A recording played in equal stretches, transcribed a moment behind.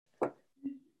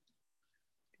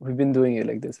We've been doing it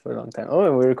like this for a long time. Oh,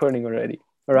 and we're recording already.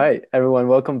 All right, everyone,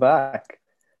 welcome back.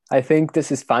 I think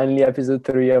this is finally episode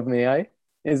 3 of May I,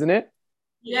 isn't it?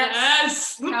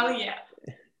 Yes! Hell yeah.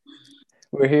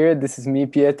 We're here. This is me,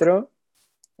 Pietro.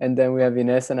 And then we have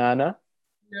Ines and Anna.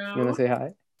 No. You want to say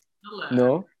hi? Hello.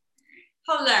 No?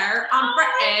 Hello, I'm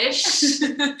British.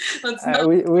 Let's not.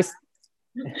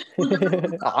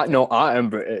 No, I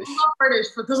am British. I'm not British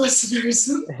for the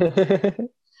listeners.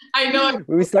 I know.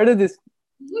 We started this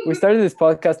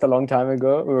podcast a long time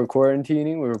ago. We were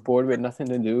quarantining. We were bored with nothing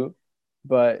to do,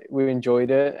 but we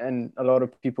enjoyed it, and a lot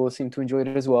of people seemed to enjoy it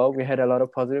as well. We had a lot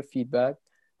of positive feedback,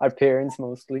 our parents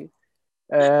mostly.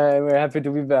 We're happy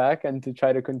to be back and to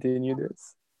try to continue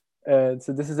this.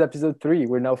 So this is episode 3.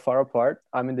 We're now far apart.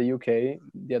 I'm in the UK.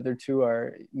 The other two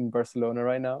are in Barcelona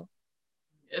right now.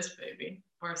 Yes, baby.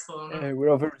 Barcelona. We're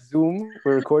over Zoom.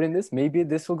 We're recording this. Maybe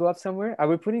this will go up somewhere. Are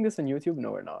we putting this on YouTube?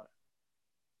 No, we're not.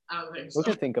 I don't think so. We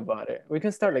can think about it. We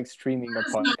can start like streaming our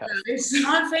podcast.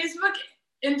 On Facebook,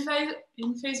 in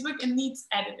Facebook, it needs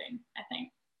editing, I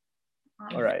think.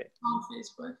 All right. On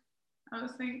Facebook. I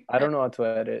was thinking. I don't know how to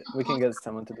edit. We can get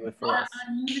someone to do it for us.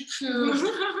 On YouTube.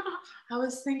 I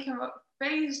was thinking about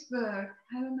Facebook.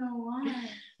 I don't know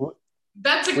why.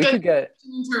 That's a good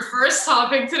our first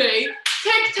topic today.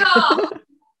 TikTok.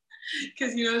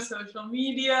 Because social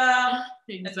media,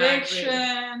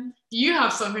 addiction. You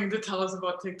have something to tell us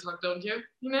about TikTok, don't you,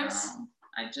 Ines?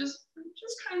 I'm just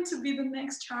trying to be the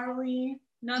next Charlie,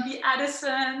 the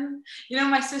Addison.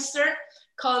 My sister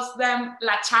calls them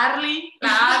La Charlie, La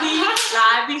Addy,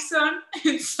 La Addison.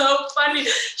 It's so funny.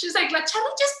 She's like, La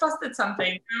Charlie just posted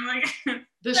something. And I'm like,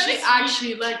 does she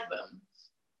actually like them?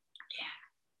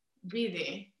 Yeah.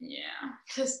 Really? Yeah.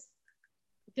 Because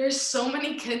there's so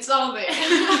many kids out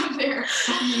there.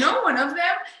 One of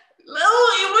them, it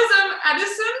was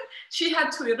Addison. She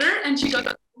had Twitter and she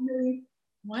got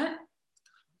what?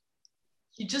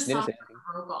 You just sound like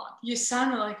a robot. You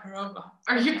sounded like a robot.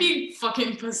 Are you being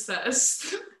fucking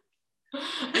possessed?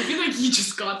 I feel like you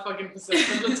just got fucking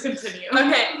possessed. But let's continue.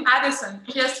 Okay, Addison.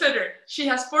 She has Twitter. She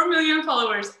has 4 million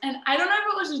followers. And I don't know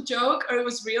if it was a joke or it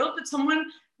was real,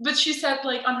 but she said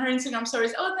like on her Instagram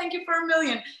stories, oh, thank you for 1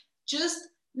 million. Just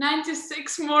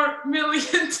 96 more million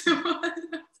to us. I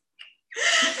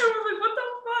was like, what the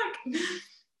fuck?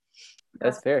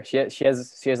 That's fair. She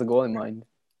has a goal in mind.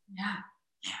 Yeah.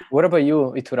 What about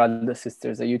you, Iturralde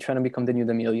sisters? Are you trying to become the new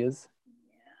D'Amelias?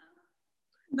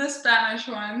 Yeah. The Spanish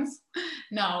ones.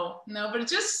 No, but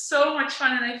it's just so much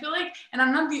fun. And I feel like, and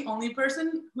I'm not the only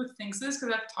person who thinks this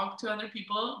because I've talked to other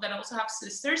people that also have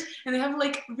sisters and they have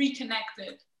like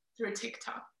reconnected through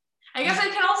TikTok. I guess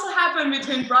it can also happen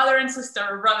between brother and sister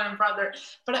or brother and brother,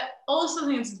 but I also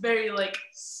think it's very like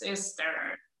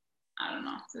sister. I don't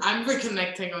know. I'm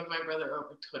reconnecting with my brother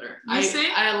over Twitter.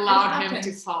 I allowed him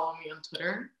to follow me on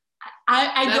Twitter.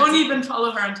 I don't even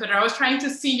follow her on Twitter. I was trying to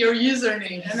see your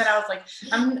username, and then I was like,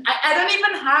 I don't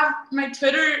even have, my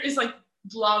Twitter is like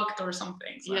blocked or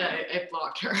something. So. Yeah, I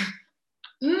blocked her.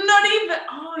 Not even.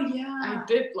 Oh yeah. I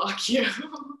did block you.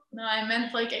 No, I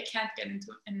meant like I can't get into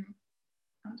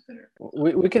on Twitter.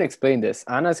 We can explain this.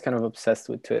 Anna's kind of obsessed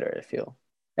with Twitter, I feel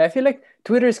like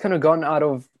Twitter is kind of gone out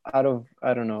of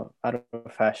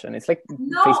fashion. It's like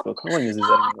Facebook. No one uses it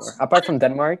anymore. Apart from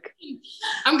Denmark.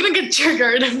 I'm gonna get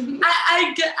triggered.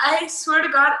 I swear to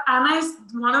God, Anna is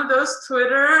one of those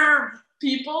Twitter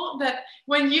people that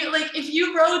when you like, if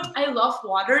you wrote "I love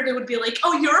water," they would be like,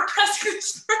 "Oh, you're oppressing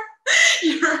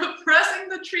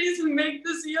the trees who make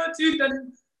the CO2."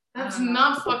 That's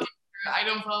not fucking true. I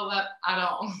don't follow that at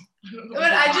all.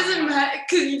 But I just imagine,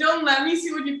 because you don't let me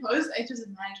see what you post, I just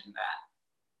imagine that.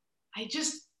 I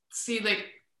just see, like,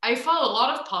 I follow a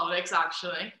lot of politics,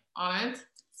 actually, on it,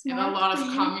 and a lot of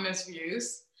communist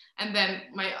views. And then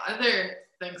my other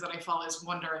things that I follow is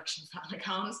One Direction fan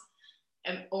accounts.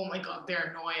 And, oh my God,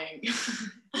 they're annoying.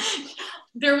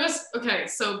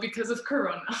 So because of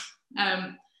Corona,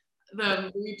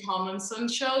 the Louis Tomlinson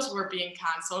shows were being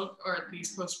cancelled, or at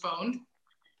least postponed.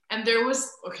 And there was,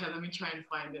 let me try and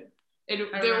find it.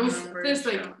 There was this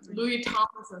like Louis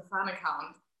Tomlinson fan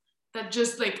account that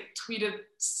just like tweeted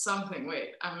something.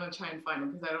 Wait, I'm gonna try and find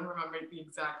it because I don't remember the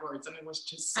exact words, and it was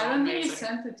just so amazing. Think you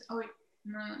sent it. Oh wait,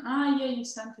 no. Yeah, you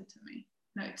sent it to me.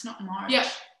 No, it's not March. Yeah,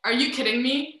 are you kidding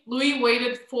me? Louis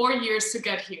waited 4 years to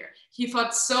get here. He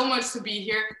fought so much to be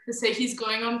here, to say he's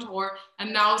going on tour,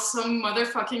 and now some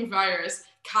motherfucking virus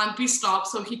can't be stopped,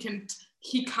 so he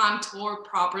can't tour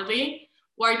properly.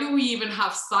 Why do we even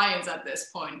have science at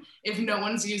this point if no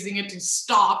one's using it to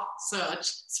stop such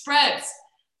spreads?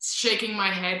 Shaking my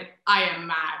head, I am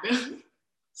mad.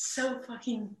 So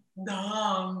fucking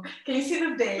dumb. Can you see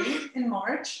the day in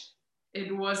March?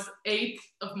 It was 8th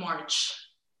of March.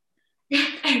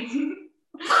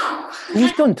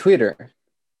 Who's on Twitter?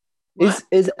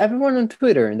 Is everyone on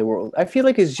Twitter in the world? I feel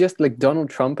like it's just like Donald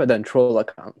Trump and then troll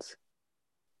accounts.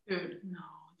 Dude, no.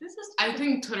 I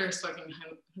think Twitter is fucking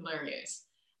hilarious.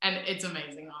 And it's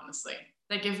amazing, honestly.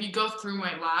 Like, if you go through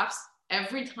my laughs,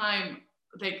 every time,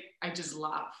 like, I just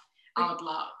laugh out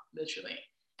loud, literally.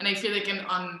 And I feel like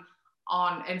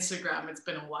on Instagram, it's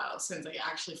been a while since I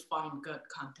actually find good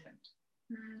content.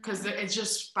 Because it's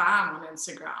just spam on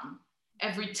Instagram.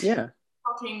 Every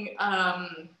fucking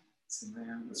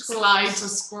slides or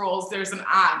scrolls, there's an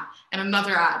ad and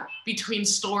another ad between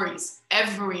stories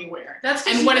everywhere. That's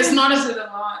and when it's not use it a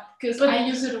lot, because I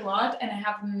use it a lot and I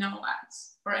have no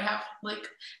ads, or I have like,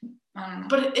 I don't know.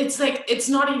 But it's like, it's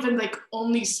not even like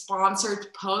only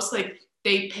sponsored posts. Like,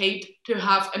 they paid to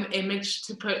have an image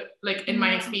to put like in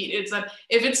my feed. It's that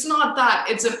if it's not that,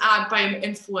 it's an ad by an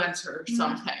influencer or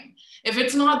something. If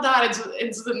it's not that,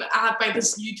 it's an ad by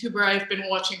this YouTuber I've been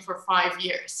watching for 5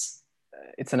 years.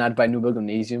 It's an ad by Nubel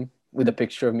Gymnasium with a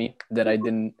picture of me that I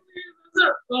didn't.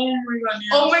 Oh my god! Yeah.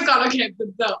 Oh my god! Okay,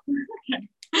 so okay.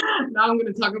 Now I'm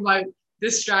going to talk about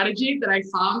this strategy that I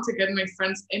found to get my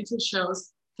friends into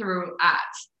shows through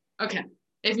ads. Okay,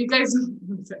 if you guys,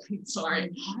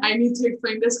 sorry, I need to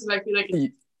explain this because I feel like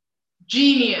it's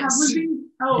genius.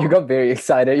 You got very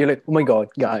excited. You're like, oh my god,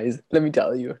 guys, let me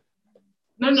tell you.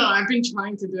 No, I've been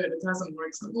trying to do it. It hasn't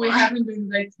worked so far. We haven't been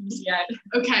like yet.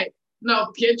 Okay.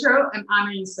 No, Pietro and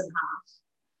Anna used to have.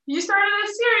 You started a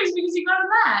series because you got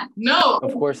mad. No.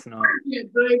 Of course not.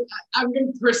 I'm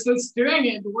going to persist doing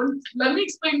it. Let me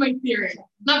explain my theory.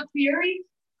 Not theory,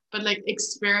 but like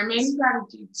experiment.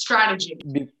 Strategy.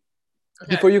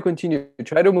 Before you continue,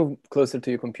 try to move closer to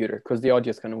your computer because the audio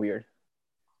is kind of weird.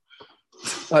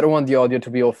 I don't want the audio to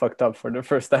be all fucked up for the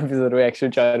first episode. We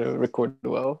actually try to record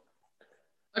well.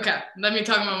 Okay, let me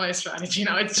talk about my strategy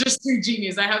now. It's just too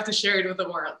genius. I have to share it with the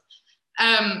world.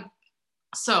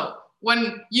 So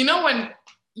when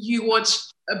you watch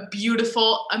a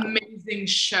beautiful, amazing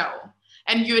show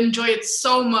and you enjoy it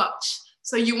so much,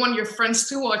 so you want your friends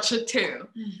to watch it too,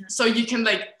 so you can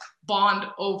like bond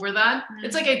over that.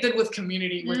 It's like I did with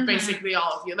Community with basically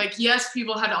all of you. Like, yes,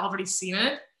 people had already seen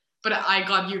it, but I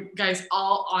got you guys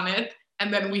all on it,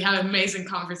 and then we had amazing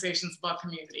conversations about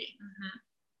Community.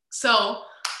 So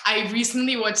I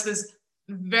recently watched this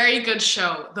very good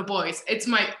show, The Boys. It's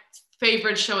my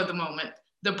favorite show at the moment.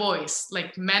 The Boys,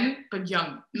 like men, but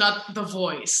young, not The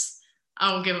Voice.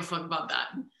 I don't give a fuck about that.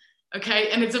 Okay,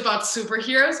 and it's about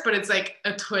superheroes, but it's like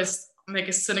a twist, like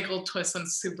a cynical twist on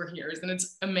superheroes, and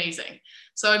it's amazing.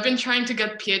 So I've been trying to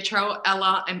get Pietro,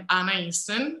 Ella, and Anna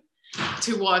Easton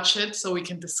to watch it so we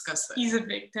can discuss it. He's a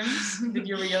victim. Did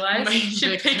you realize?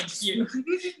 She picked you.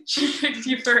 She picked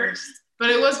you first. But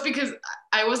it was because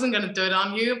I wasn't going to do it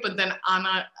on you, but then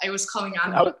Anna, I was calling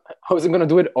Anna. I wasn't going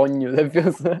to do it on you. That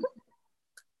feels like...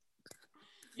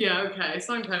 Yeah, okay.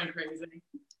 So I'm kind of crazy.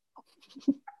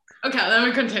 Okay, let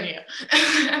me continue.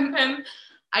 And then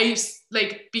I,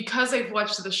 like, because I've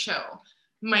watched the show,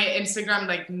 my Instagram,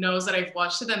 like, knows that I've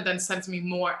watched it and then sends me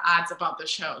more ads about the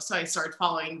show. So I start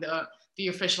following the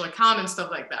official account and stuff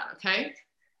like that, okay?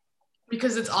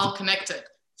 Because it's all connected.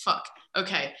 Fuck.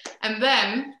 Okay. And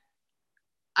then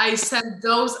I send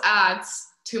those ads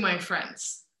to my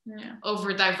friends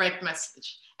over direct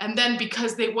message. And then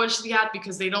because they watch the ad,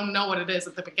 because they don't know what it is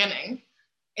at the beginning,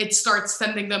 it starts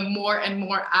sending them more and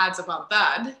more ads about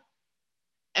that.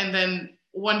 And then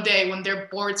one day when they're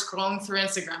bored scrolling through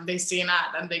Instagram, they see an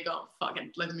ad and they go, fuck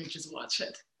it, let me just watch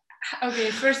it.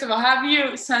 Okay, first of all, have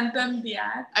you sent them the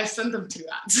ad? I've sent them 2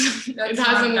 ads. It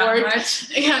hasn't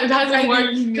worked. Yeah, it hasn't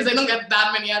worked because I don't get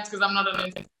that many ads because I'm not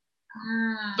on Instagram.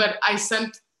 But I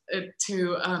sent it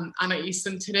to Anna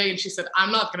Easton today and she said,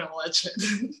 I'm not going to watch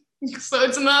it. So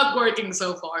it's not working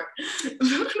so far.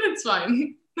 It's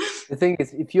fine. The thing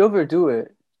is, if you overdo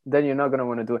it, then you're not going to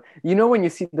want to do it. You know when you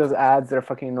see those ads that are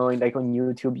fucking annoying, like on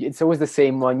YouTube, it's always the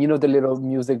same one. You know, the little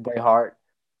music by heart.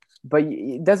 But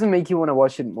it doesn't make you want to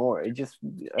watch it more. It just,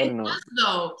 I don't know. Does,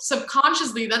 though.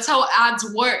 Subconsciously, that's how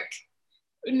ads work.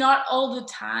 Not all the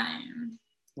time.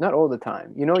 Not all the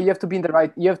time. You know, you have to be the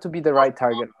right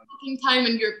target. Time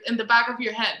in the back of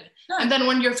your head. And then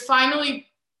when you're finally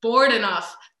bored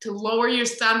enough to lower your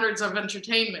standards of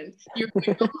entertainment, you can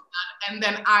go with that and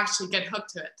then actually get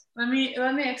hooked to it. Let me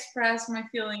express my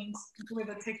feelings with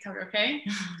a TikTok, okay?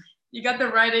 You got the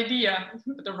right idea,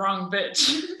 but the wrong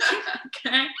bitch.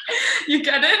 Okay? You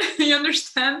get it? You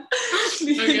understand?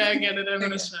 Okay, I get it. I'm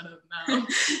gonna shut up now.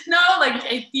 No, like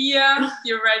idea,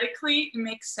 theoretically, it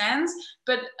makes sense,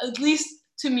 but at least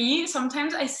to me,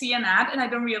 sometimes I see an ad and I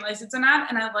don't realize it's an ad,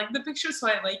 and I like the picture, so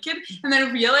I like it, and then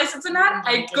I realize it's an ad,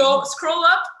 I go scroll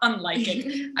up, unlike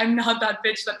it. I'm not that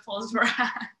bitch that falls for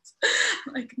ads.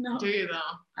 Like, no. Do you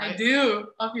though? I do,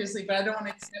 obviously, but I don't want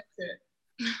to accept it.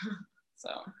 So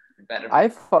better. I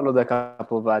followed a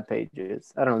couple of ad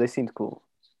pages. I don't know, they seemed cool.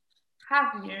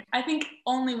 Have you? I think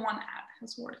only one ad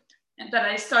has worked, and that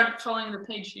I started following the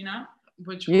page. You know,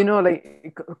 which you know,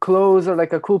 like clothes or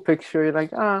like a cool picture. You're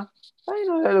like, I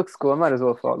know that looks cool. I might as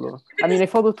well follow. I mean, I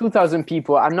follow 2,000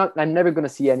 people. I'm never gonna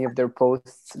see any of their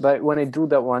posts, but when I do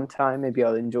that one time, maybe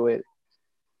I'll enjoy it.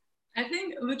 I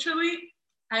think literally,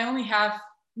 I only have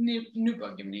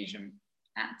Newborn Gymnasium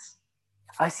ads.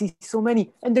 I see so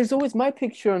many, and there's always my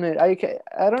picture on it. I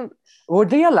don't. Were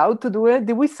they allowed to do it?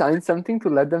 Did we sign something to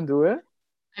let them do it?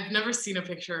 I've never seen a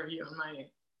picture of you on my.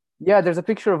 Yeah, there's a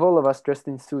picture of all of us dressed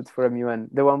in suits for MUN,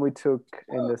 the one we took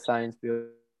in the science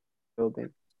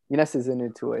building. Ines is in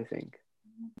it too, I think.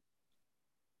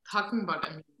 Talking about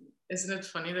MUN, isn't it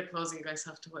funny the clothes you guys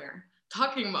have to wear?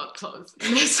 Talking about clothes,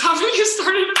 Ines, haven't you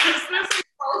started a business with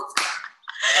clothes?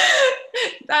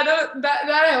 that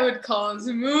I would call a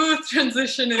smooth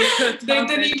transition into They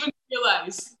didn't even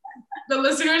realize. The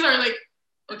listeners are like,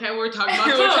 okay, we're talking about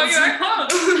clothes. We're talking about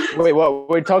clothes. Wait, what?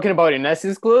 We're talking about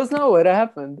Ines's clothes now? What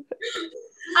happened?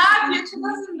 Pietro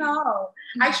doesn't know.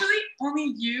 Actually,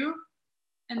 only you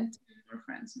and two of your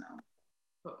friends know.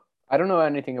 I don't know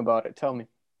anything about it. Tell me.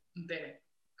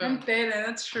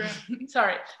 That's true.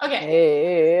 Sorry. Okay.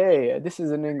 Hey, this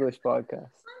is an English podcast.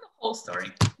 Whole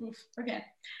story. Oof. Okay,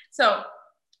 so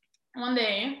one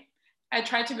day I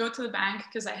tried to go to the bank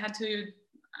because I had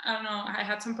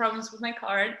some problems with my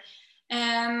card,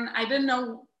 and I didn't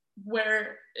know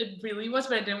where it really was,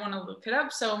 but I didn't want to look it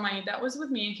up. So my dad was with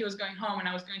me and he was going home, and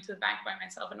I was going to the bank by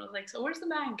myself, and I was like, so where's the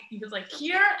bank? He was like,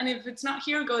 here, and if it's not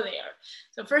here, go there.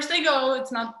 So first I go,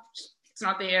 it's not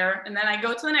there, and then I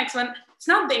go to the next one, it's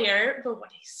not there, but what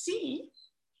I see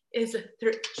is a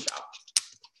thrift shop.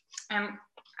 And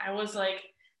I was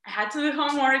like, I had to do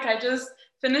homework. I just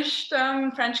finished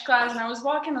French class, and I was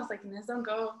walking. I was like, Ines, don't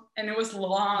go. And it was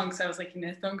long, so I was like,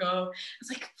 Ines, don't go. I was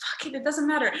like, fuck it doesn't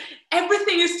matter.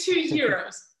 Everything is €2. I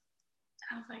was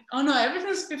like, oh no,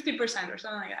 everything's 50% or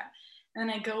something like that. And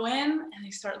I go in and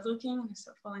I start looking and I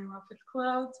start falling in love with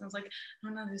clothes. And I was like, oh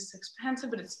no, this is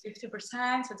expensive, but it's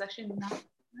 50%, so it's actually not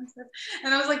expensive.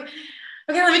 And I was like,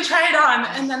 okay, let me try it on.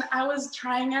 And then I was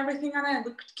trying everything on it. It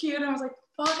looked cute, and I was like,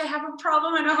 fuck, I have a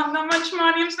problem. I don't have that much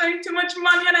money. I'm spending too much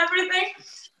money on everything.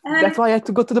 And that's why I had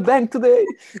to go to the bank today.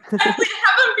 I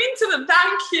haven't been to the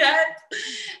bank yet.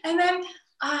 And then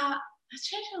I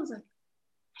was like,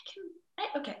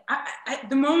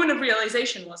 the moment of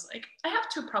realization was like, I have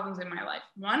two problems in my life.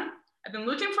 One, I've been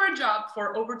looking for a job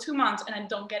for over 2 months and I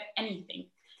don't get anything.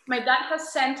 My dad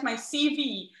has sent my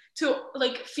CV to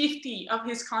like 50 of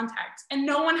his contacts, and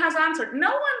no one has answered. No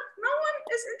one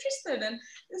is interested, and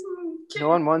no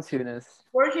one wants you, Ines.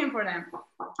 Working for them.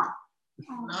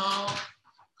 No.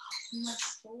 My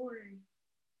story.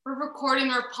 We're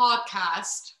recording our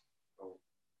podcast.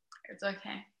 It's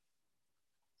okay.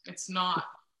 It's not.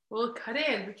 We'll cut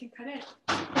it. We can cut it.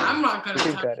 I'm not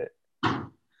gonna cut it.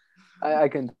 I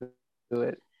can do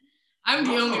it. I'm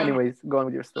the only one. Anyways, go on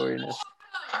with your story, Ines.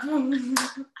 He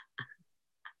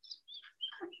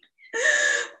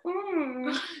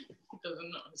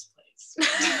doesn't know his place.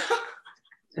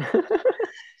 She's a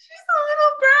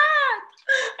little brat.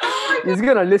 Oh, he's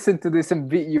gonna listen to this and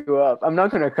beat you up. I'm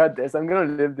not gonna cut this. I'm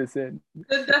gonna leave this in.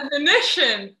 The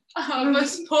definition of a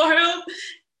spoiled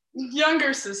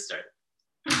younger sister.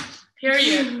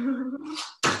 Period.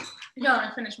 Yeah, let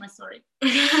me finish my story.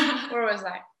 Where was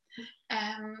I?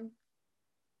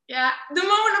 Yeah, the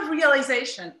moment of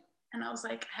realization. And I was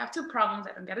like, I have two problems.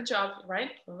 I don't get a job,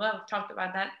 right? Well, I've talked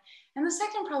about that. And the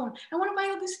second problem, I want to buy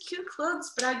all these cute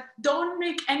clothes, but I don't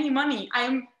make any money.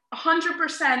 I'm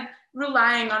 100%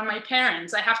 relying on my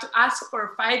parents. I have to ask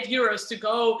for €5 to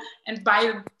go and buy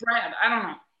the bread. I don't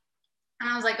know. And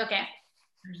I was like, okay,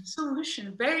 there's a solution,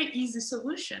 a very easy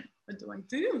solution. What do I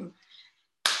do?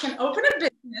 I can open a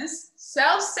business,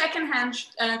 sell secondhand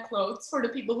clothes for the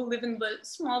people who live in the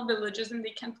small villages and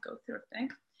they can't go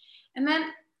thrifting. And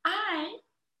then I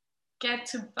get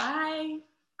to buy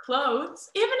clothes,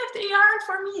 even if they aren't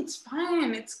for me. It's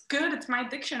fine. It's good. It's my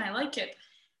addiction. I like it.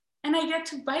 And I get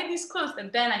to buy these clothes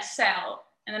and then I sell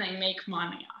and then I make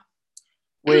money off.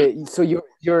 Wait, so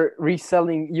you're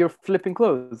reselling, you're flipping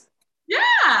clothes?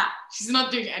 Yeah. She's not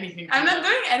doing anything. I'm not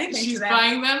doing anything. She's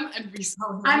buying them and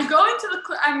reselling them. I'm going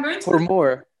to for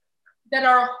more that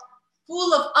are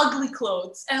full of ugly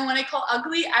clothes. And when I call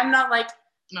ugly, I'm not like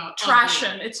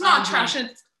trashing. It's not trashing.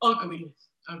 It's ugly.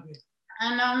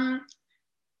 And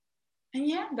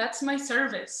yeah, that's my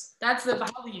service. That's the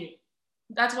value.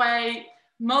 That's why I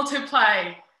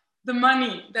multiply the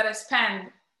money that I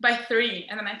spend by 3,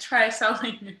 and then I try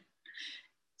selling it.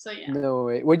 So yeah. No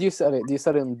way. Where do you sell it? Do you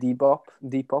sell it on Depop?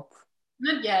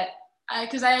 Not yet,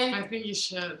 because I think you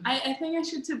should. I think I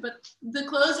should too. But the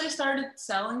clothes I started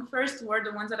selling first were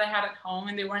the ones that I had at home,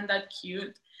 and they weren't that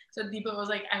cute. So Depop was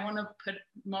like, I want to put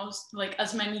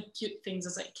as many cute things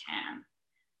as I can,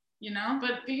 you know.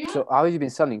 But so how have you been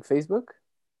selling? Facebook?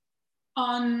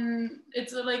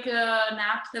 It's like an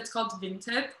app that's called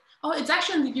Vinted. Oh, it's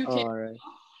actually in the UK. Oh, right.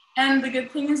 And the good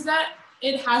thing is that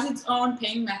it has its own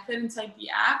paying method inside the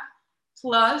app.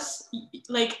 Plus,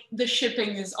 like, the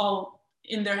shipping is all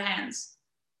in their hands.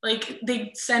 Like,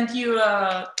 they send you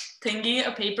a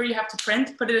paper you have to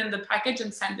print, put it in the package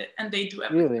and send it, and they do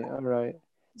everything. Really? All right.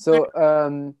 So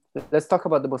let's talk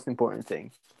about the most important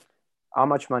thing. How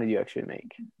much money do you actually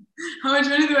make? How much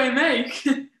money do I make?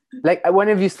 Like, when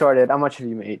have you started? How much have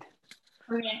you made?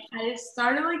 Okay, I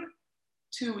started like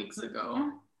 2 weeks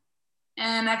ago,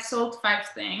 and I've sold 5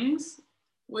 things,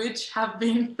 which have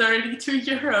been 32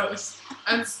 euros.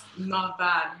 That's not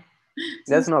bad.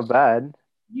 That's not bad.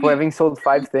 For having sold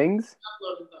 5 things?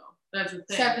 Uploaded though. That's the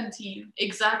thing. 17.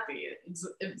 Exactly.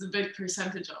 It's a big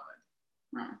percentage of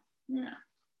it. Oh, yeah.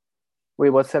 Wait,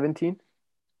 what's 17?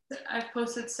 I've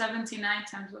posted 17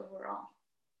 items overall.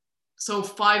 So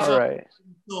 5 right.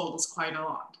 sold is quite a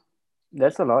lot.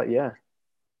 That's a lot, yeah.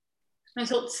 I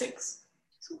sold 6.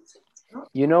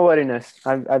 You know what, Ines?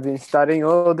 I've been studying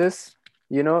all this,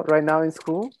 right now in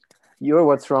school. You're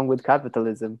what's wrong with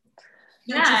capitalism.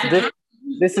 Yeah.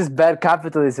 This is bad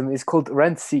capitalism. It's called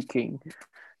rent seeking.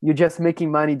 You're just making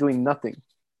money doing nothing.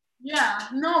 Yeah,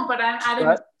 no, but I'm adding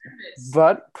service.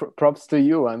 But props to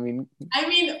you. I mean,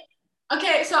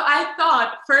 okay, so I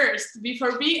thought first,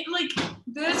 before being like,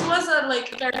 this was a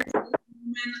very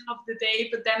moment of the day,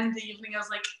 but then in the evening I was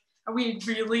like, are we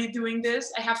really doing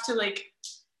this? I have to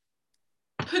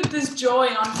put this joy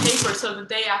on paper so the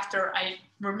day after I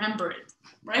remember it,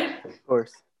 right? Of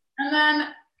course. And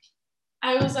then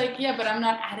I was like, yeah, but I'm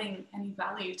not adding any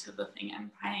value to the thing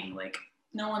I'm buying. Like,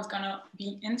 no one's gonna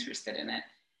be interested in it.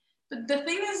 But the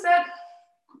thing is that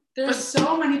there's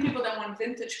so many people that want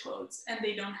vintage clothes and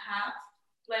they don't have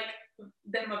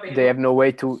them available. They have no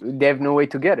way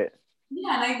to get it.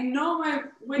 Yeah, and I know my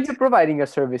way. You're providing a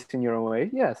service in your own way,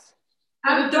 yes.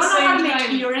 I don't know how to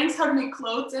make earrings, how to make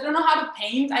clothes. I don't know how to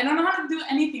paint. I don't know how to do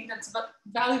anything that's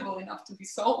valuable enough to be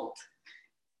sold.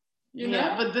 You know?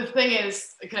 Yeah, but the thing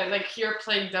is, okay, you're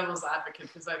playing devil's advocate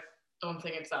because I don't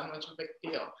think it's that much of a big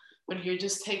deal. But you're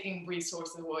just taking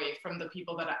resources away from the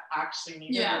people that actually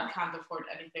need it and can't afford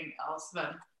anything else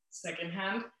than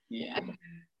secondhand. Yeah. And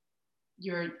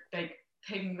you're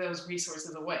taking those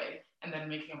resources away and then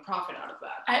making a profit out of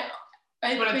that.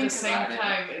 But at the same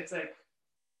time, it's like,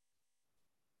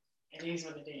 it is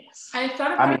what it is.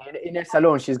 In a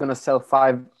salon, she's gonna sell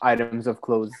 5 items of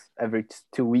clothes every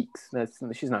 2 weeks.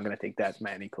 She's not gonna take that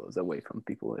many clothes away from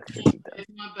people. It's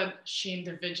not that she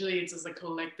individually; it's as a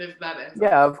collective that ends.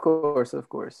 Yeah, of course.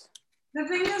 The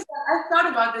thing is that I thought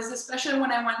about this, especially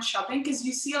when I went shopping, because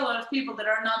you see a lot of people that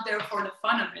are not there for the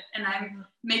fun of it, and I'm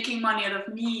making money out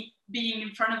of me being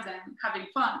in front of them having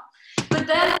fun. But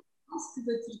then I asked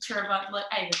the teacher about the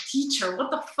teacher, what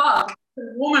the fuck?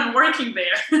 The woman working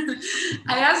there.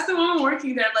 I asked the woman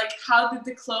working there, how did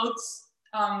the clothes,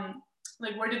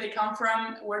 where did they come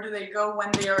from? Where do they go when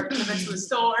they are given to a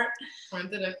store? Where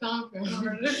did I come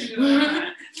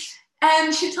from?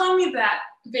 And she told me that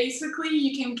basically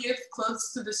you can give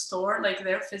clothes to the store,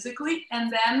 there physically,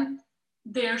 and then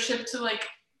they're shipped to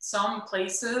some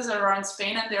places around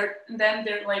Spain, and then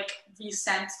they're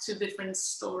resent to different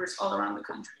stores all around the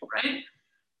country, right?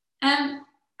 And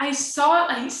I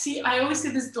always see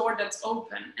this door that's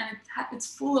open and it's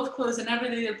full of clothes, and every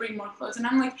day they bring more clothes. And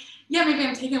I'm like, yeah, maybe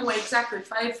I'm taking away exactly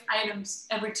 5 items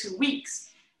every 2 weeks.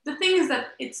 The thing is that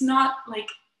it's not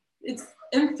it's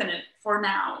infinite for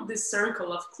now, this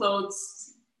circle of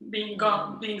clothes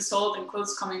being sold and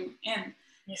clothes coming in.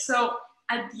 Yeah. So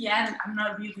at the end, I'm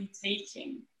not really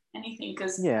taking anything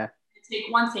because I take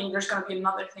one thing, there's going to be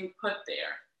another thing put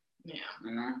there. Yeah.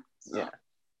 You know? So. Yeah.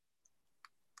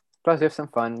 Plus, you have some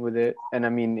fun with it. And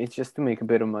it's just to make a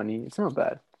bit of money. It's not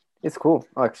bad. It's cool,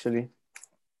 actually.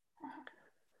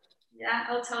 Yeah,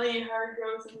 I'll tell you how it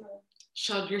goes.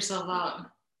 Shout yourself out.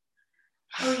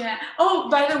 Oh, yeah. Oh,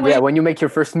 by the way. Yeah, when you make your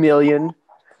first million.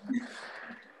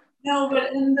 No,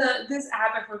 but in this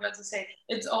app, I forgot to say,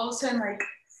 it's also in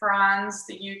France,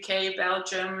 the UK,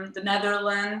 Belgium, the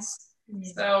Netherlands. Mm-hmm.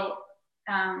 So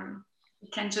you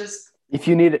can just. If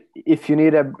you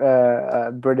need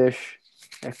a British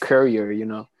A courier, you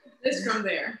know. This from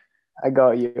there. I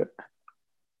got you.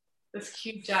 This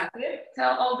cute jacket.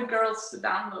 Tell all the girls to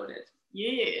download it.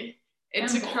 Yeah.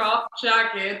 It's a crop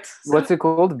jacket. What's it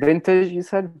called? Vintage, you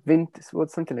said?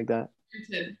 What's something like that?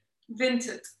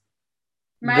 Vinted.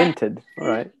 Vinted, all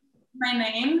right. My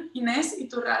name, Ines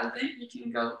Iturralde. You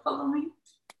can go follow me.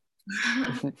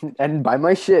 And buy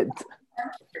my shit.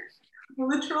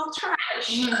 Literal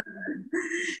trash.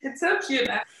 It's so cute.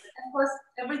 And plus,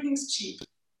 everything's cheap.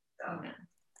 So.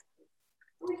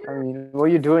 I mean, what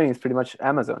you're doing is pretty much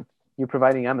Amazon. You're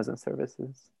providing Amazon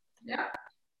services. Yeah.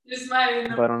 This is my...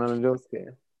 But on a little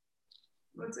scale.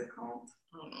 What's it called?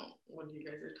 I don't know what you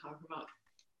guys are talking about.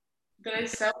 Did I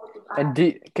sell it?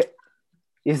 And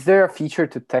is there a feature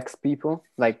to text people,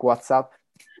 like WhatsApp?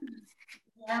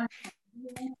 Yeah.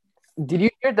 Did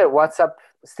you hear that WhatsApp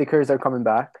stickers are coming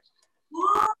back?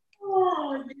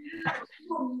 Oh, yeah.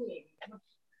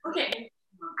 Okay.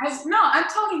 I'm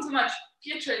talking too much.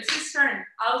 Pietro, it's his turn.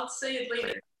 I'll say it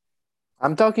later.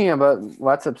 I'm talking about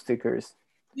WhatsApp stickers.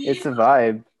 It's a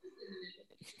vibe.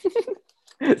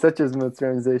 Such a smooth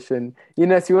transition.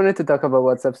 Ines, you wanted to talk about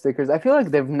WhatsApp stickers. I feel like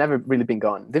they've never really been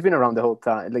gone. They've been around the whole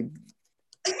time. Like,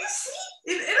 you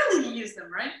see, in Italy you use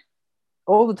them, right?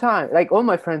 All the time. Like all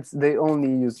my friends, they only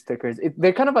use stickers.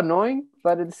 They're kind of annoying,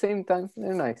 but at the same time,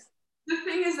 they're nice. The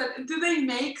thing is that, do they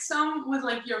make some with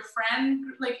like your friend,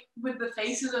 like with the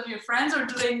faces of your friends, or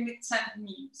do they send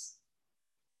memes?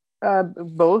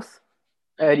 Both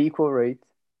at equal rate.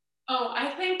 Oh, I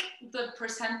think the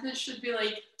percentage should be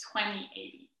like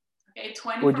 20-80. Okay,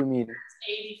 20 What do from you mean?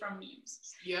 80 from memes.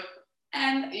 Yep.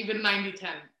 And even 90-10.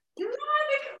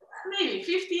 Maybe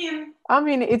 15. I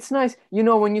mean, it's nice. You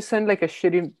know, when you send like a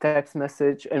shitty text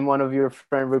message and one of your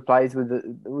friend replies with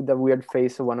the weird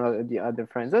face of one of the other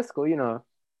friends, that's cool. You know,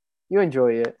 you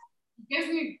enjoy it. You guys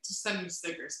need to send me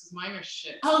stickers because mine are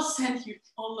shit. I'll send you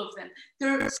all of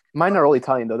them. Mine are all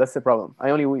Italian though. That's the problem.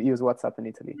 I only use WhatsApp in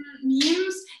Italy.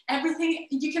 Memes, everything.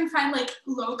 You can find like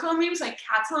local memes, like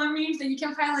Catalan memes, and you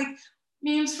can find like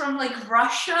memes from like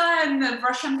Russia, and the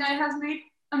Russian guy has made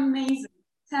amazing.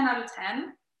 10 out of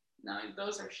 10. No,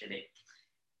 those are shitty.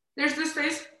 There's this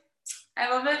face.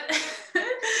 I love it.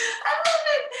 I love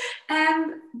it.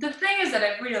 And the thing is that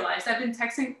I've realized I've been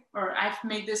texting, or I've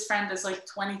made this friend that's like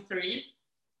 23.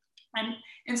 And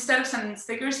instead of sending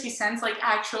stickers, he sends like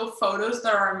actual photos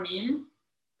that are a meme.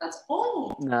 That's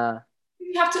old. Nah.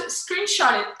 You have to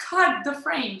screenshot it, cut the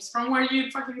frames from where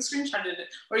you fucking screenshotted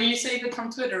it, or you save it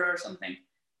from Twitter or something.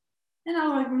 And I'm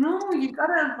like, no, you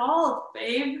gotta evolve,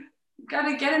 babe. You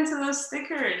gotta get into those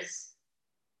stickers.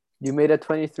 You made a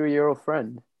 23-year-old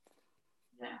friend.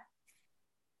 Yeah.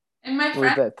 And my friend.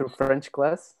 Was that through French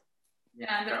class?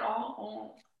 Yeah, they're all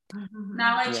old.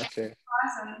 Now I check the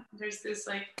class and there's this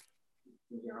like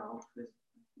 2-year-old.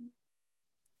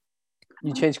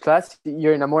 You changed class?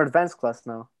 You're in a more advanced class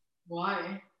now.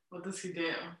 Why? What does he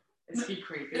do? Is he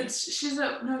creepy? She's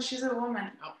a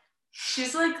woman. Oh.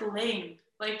 She's like lame.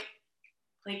 Like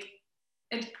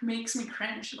it makes me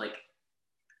cringe. Like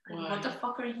what the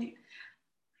fuck are you?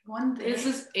 One day. This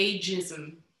is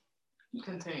ageism.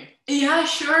 Continue. Yeah,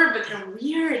 sure, but they're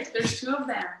weird. There's 2 of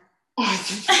them.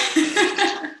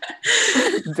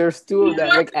 There's 2 of them,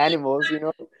 like animals, you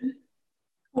know.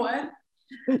 What?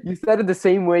 You said it the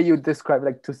same way you describe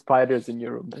like 2 spiders in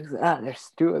your room.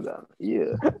 There's 2 of them.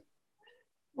 Yeah.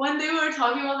 One day we were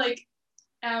talking about like,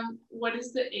 what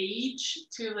is the age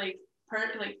to like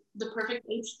the perfect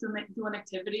age to do an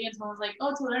activity, and someone was like,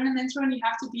 oh, to learn an instrument you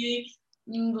have to be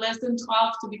less than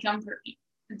 12 to become perfect,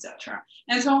 etc.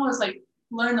 And someone was like,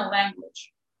 learn a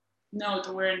language. No,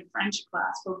 we're in French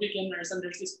class for beginners, and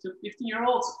there's these 2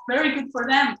 50-year-olds. Very good for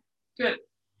them. Good.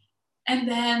 And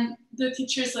then the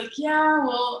teacher's like, yeah,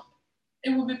 well,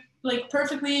 it will be like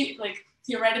perfectly, like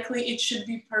theoretically, it should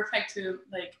be perfect to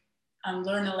like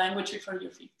learn a language before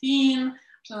you're 15,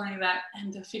 something like that.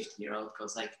 And the 50-year-old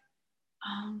goes like,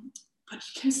 but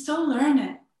you can still learn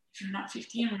it if you're not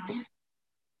 15, right? And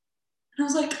I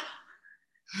was like,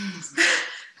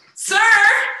 sir,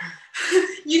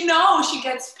 you know she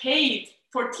gets paid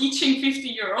for teaching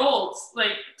 50-year-olds,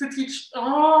 like to teach,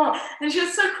 and she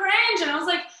was so cringe. And I was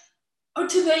like, or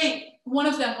today, one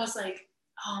of them was like,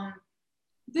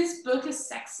 this book is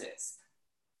sexist.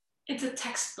 It's a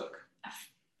textbook, a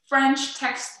French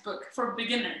textbook for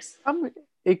beginners.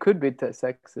 It could be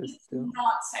sexist too. It's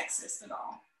not sexist at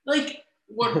all. Like,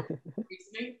 what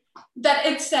reasoning? That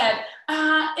it said,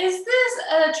 is this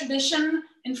a tradition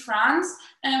in France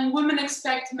and women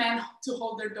expect men to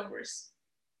hold their doors?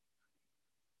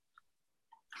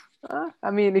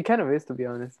 I mean, it kind of is, to be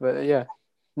honest, but yeah.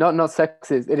 Not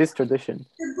sexist. It is tradition.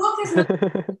 The book is not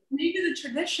maybe the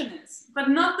tradition is, but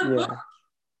not the book.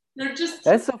 They're just...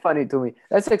 That's so funny to me.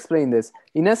 Let's explain this.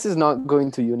 Ines is not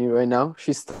going to uni right now.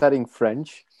 She's studying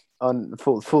French on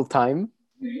full time.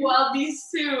 Well, these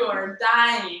two are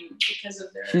dying because of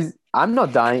their... I'm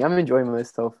not dying. I'm enjoying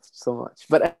myself so much.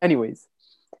 But anyways,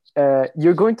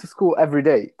 you're going to school every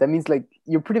day. That means like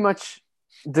you're pretty much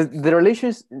the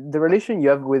relation you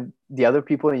have with the other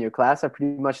people in your class are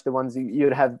pretty much the ones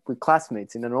you'd have with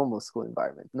classmates in a normal school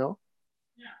environment, no?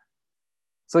 Yeah.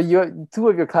 So two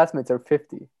of your classmates are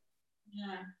 50.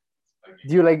 Yeah. Okay.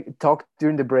 Do you like talk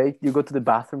during the break? Do you go to the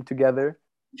bathroom together?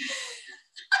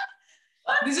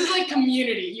 This is like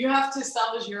community. You have to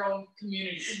establish your own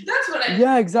community. That's what I...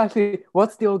 Yeah, exactly.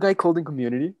 What's the old guy called in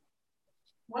Community?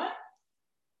 What?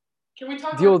 Can we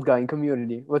talk the old guy in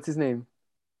Community? What's his name?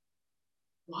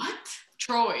 What?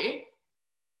 Troy?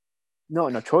 No,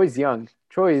 Troy's young.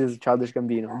 Troy is Childish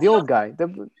Gambino. The old guy.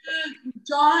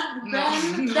 John,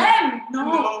 Ben.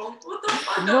 No. What the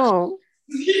fuck? No.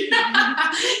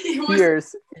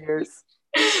 Pierce.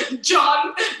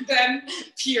 John, Ben,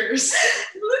 Pierce.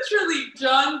 Literally,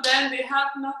 John, Ben, they have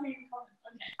nothing in common.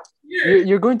 Okay.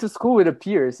 You're going to school with a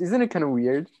Pierce. Isn't it kind of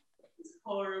weird? It's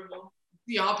horrible.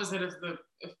 The opposite of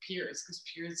Pierce, because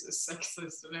Pierce is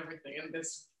sexist and everything, and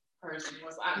this person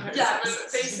was anti-sexist. Yeah,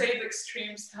 but they say the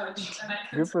extremes touch. And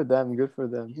Good for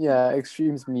them. Yeah,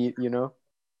 extremes meet, you know.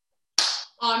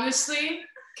 Honestly,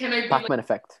 can I be Pac-Man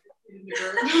effect.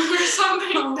 or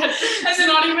something that's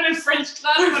not even in French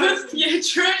class, but it's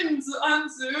Pietro on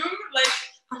Zoom, like,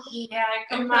 yeah, I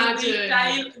come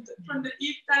from the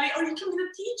Italy, or you can be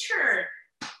the teacher.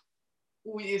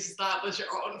 We establish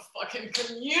our own fucking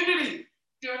community.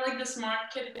 You're like the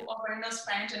smart kid who already knows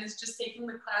French and is just taking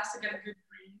the class to get a good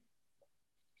grade.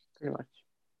 Pretty much.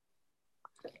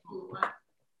 Ooh,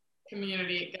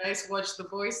 Community, guys, watch The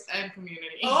Voice and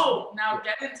Community. Oh, now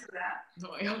get into that.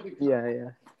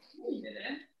 Yeah. You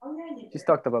didn't? Oh, yeah, you did. She's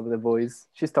talked about The Boys.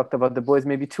 She's talked about The Boys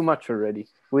maybe too much already.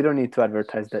 We don't need to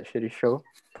advertise that shitty show.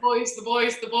 The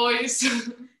Boys.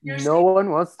 No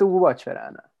one wants to watch it,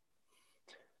 Anna.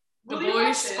 The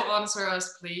Boys sponsor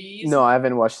us, please. No, I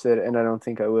haven't watched it, and I don't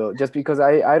think I will. Just because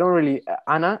I don't really...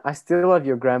 Anna, I still have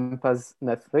your grandpa's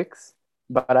Netflix,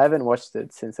 but I haven't watched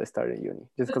it since I started uni.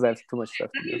 Just because I have too much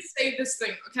stuff to do. Let me say this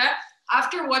thing, okay?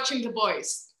 After watching The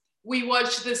Boys, we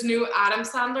watched this new Adam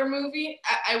Sandler movie.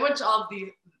 I watched all of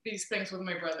these things with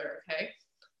my brother, okay?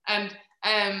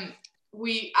 And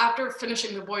we, after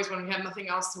finishing The Boys, when we had nothing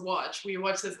else to watch, we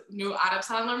watched this new Adam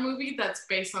Sandler movie that's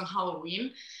based on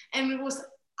Halloween, and it was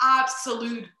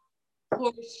absolute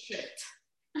horseshit.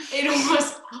 It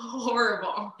was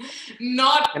horrible.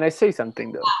 Can I say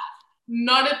something though?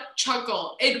 Not a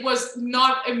chuckle. It was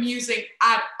not amusing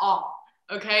at all.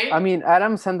 Okay? I mean,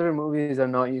 Adam Sandler movies are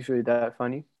not usually that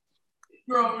funny.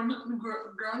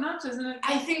 Grown-ups, isn't it?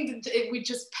 I think we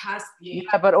just passed the age.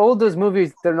 Yeah, but all those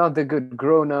movies, they're not the good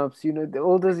grown-ups. You know,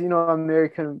 all those,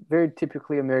 American, very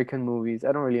typically American movies.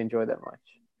 I don't really enjoy that much.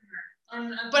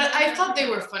 But I thought they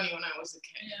were funny when I was a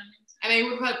kid. Yeah, and I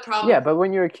would have had problems. Yeah, but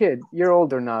when you're a kid, you're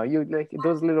older now. You like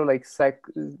those little like sex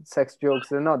jokes.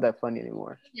 They're not that funny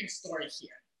anymore. Your story here.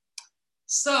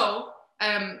 So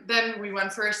then we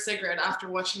went for a cigarette after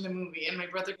watching the movie, and my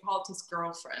brother called his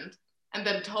girlfriend and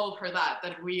then told her that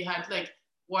we had like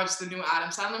watched the new Adam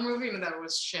Sandler movie and that it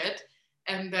was shit.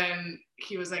 And then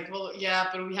he was like, well, yeah,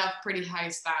 but we have pretty high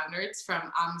standards from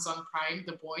Amazon Prime,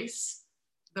 The Boys.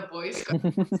 The Boys.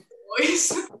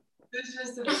 This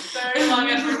is just a very long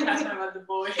advertisement about The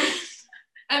Boys.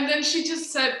 And then she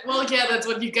just said, well, yeah, that's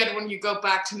what you get when you go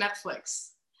back to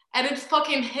Netflix. And it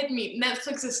fucking hit me.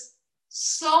 Netflix is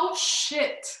so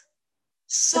shit.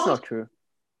 That's not true.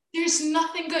 There's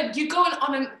nothing good. You go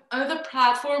on another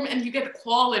platform and you get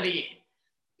quality.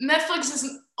 Netflix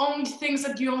is only things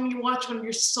that you only watch when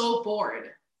you're so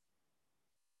bored.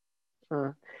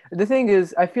 The thing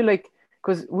is, I feel like,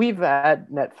 because we've had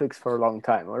Netflix for a long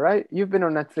time, all right? You've been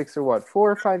on Netflix for what,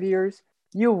 4 or 5 years?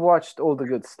 You watched all the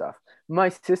good stuff. My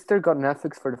sister got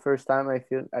Netflix for the first time, I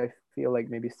feel like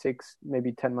maybe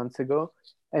 10 months ago.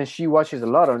 And she watches a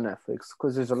lot on Netflix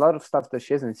because there's a lot of stuff that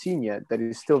she hasn't seen yet that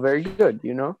is still very good,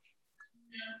 you know?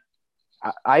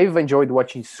 Yeah. I've enjoyed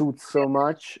watching Suits so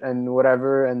much and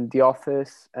whatever, and The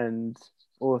Office and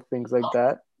all things like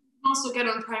that. Also get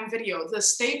on Prime Video. The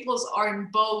staples are in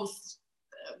both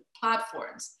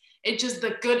platforms. It's just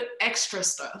the good extra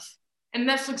stuff. And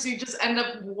Netflix, you just end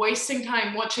up wasting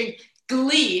time watching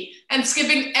Glee and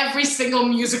skipping every single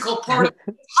musical part.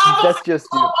 That's just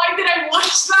you. Why did I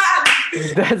watch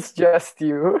that? That's just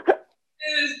you.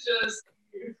 It is just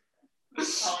you.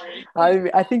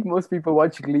 Sorry. I think most people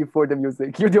watch Glee for the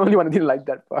music. You're the only one who didn't like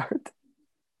that part.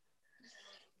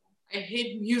 I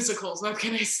hate musicals. What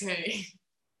can I say?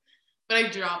 But I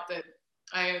dropped it.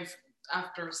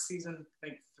 After season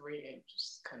 3, I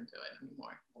just couldn't do it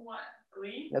anymore. What?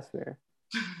 Glee? That's fair.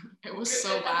 It was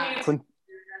so bad.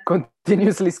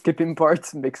 Continuously skipping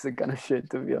parts makes it kind of shit,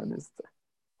 to be honest.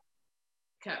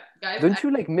 Okay, guys. Don't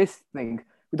you miss things?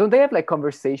 Don't they have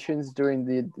conversations during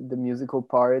the musical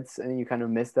parts, and you kind of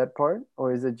miss that part,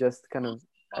 or is it just kind of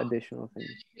additional thing?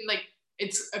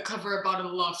 It's a cover about a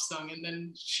love song, and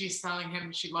then she's telling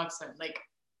him she loves him.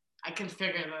 I can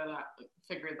figure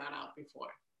that out before.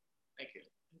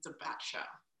 It's a bad show,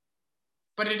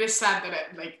 but it is sad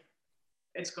that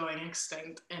it's going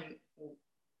extinct. And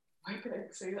why could I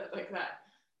say that like that?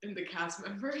 In the cast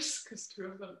members, because 2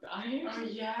 of them died. Oh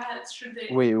yeah, it's true.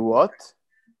 Wait, what?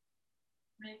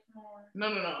 Make more. No.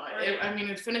 I mean,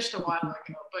 it finished a while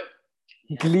ago,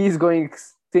 but Glee is going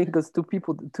extinct because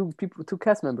two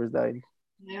cast members died.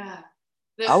 Yeah.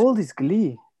 How old is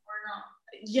Glee?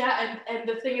 Yeah, and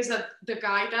the thing is that the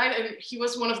guy died, and he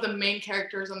was one of the main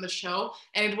characters on the show,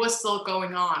 and it was still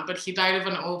going on, but he died of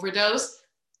an overdose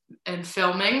and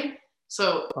filming.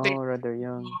 So they rather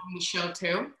young. On the show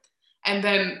too, and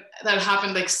then that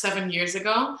happened 7 years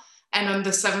ago, and on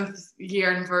the 7th year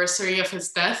anniversary of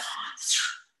his death,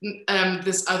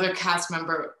 this other cast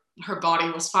member, her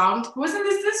body was found. Wasn't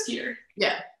this year?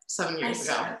 Yeah, 7 years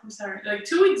ago. I'm sorry,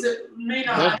 2 weeks ago, may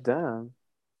not. Damn.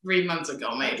 3 months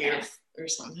ago, maybe. Okay. Or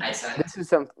something. This is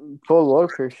some Paul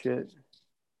Walker shit.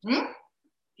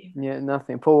 Yeah,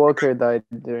 nothing. Paul Walker died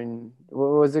during, what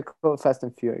was it called? Fast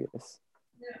and Furious.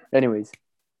 Yeah. Anyways.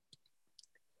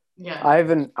 Yeah. I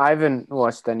haven't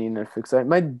watched any Netflix.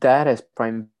 My dad has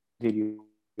Prime Video.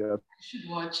 I should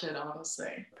watch it,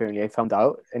 honestly. Apparently, I found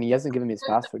out, and he hasn't given me his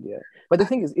password yet. But the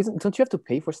thing is, don't you have to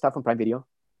pay for stuff on Prime Video?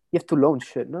 You have to launch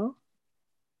shit, no?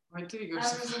 Why did you go?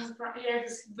 Yeah,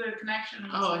 because the connection.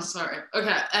 Oh, sorry.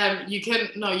 Okay. You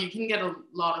can get a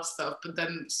lot of stuff, but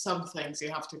then some things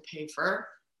you have to pay for.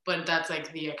 But that's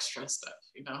the extra stuff,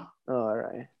 Oh, all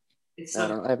right. I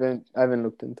don't know. I haven't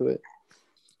looked into it.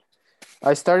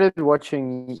 I started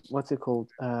watching, what's it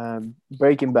called?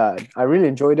 Breaking Bad. I really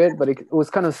enjoyed it, but it was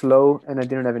kind of slow, and I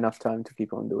didn't have enough time to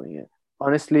keep on doing it.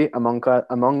 Honestly, Among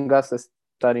Us is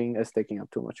taking up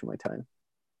too much of my time.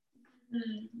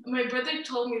 My brother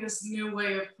told me this new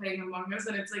way of playing Among Us,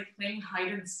 and it's playing hide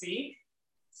and seek.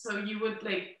 So you would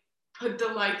put the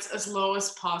lights as low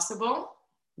as possible.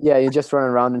 Yeah, you just run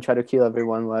around and try to kill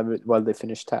everyone while they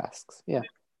finish tasks. Yeah,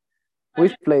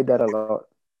 we've played that a lot.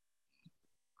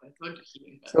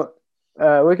 So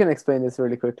we can explain this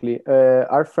really quickly.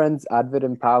 Our friends Advid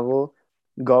and Pavel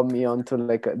got me onto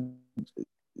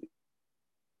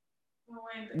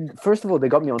First of all, they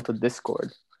got me onto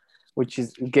Discord, which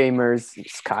is gamers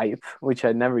Skype, which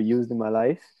I never used in my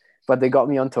life. But they got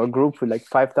me onto a group with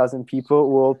 5,000 people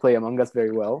who all play Among Us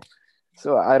very well.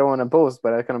 So I don't want to boast,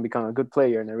 but I kind of become a good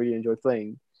player, and I really enjoy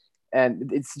playing.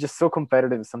 And it's just so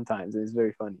competitive sometimes. It's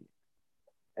very funny.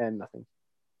 And nothing.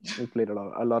 We played a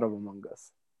lot of Among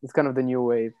Us. It's kind of the new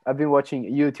wave. I've been watching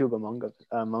YouTube Among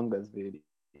Us videos.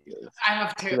 I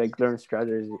have to learn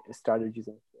strategies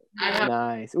and stuff.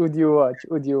 Nice. Would you watch?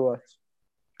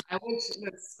 I watch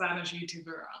the Spanish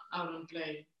YouTuber Alan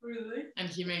Play. Really? And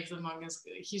he makes Among Us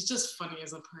good. He's just funny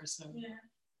as a person. Yeah.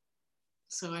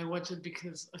 So I watch it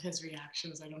because of his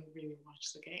reactions. I don't really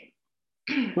watch the game.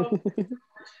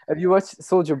 Have you watched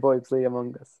Soldier Boy play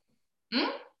Among Us?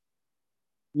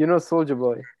 You know Soldier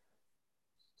Boy?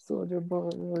 Soldier Boy.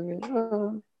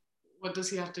 What does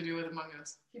he have to do with Among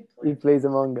Us? He plays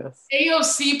Among Us.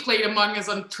 AOC played Among Us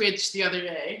on Twitch the other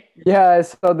day. Yeah, I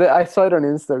saw it on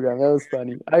Instagram. That was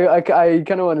funny. I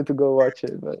kind of wanted to go watch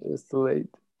it, but it was too late.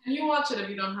 Can you watch it if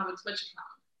you don't have a Twitch account?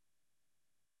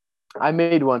 I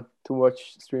made one to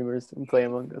watch streamers and play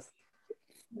Among Us.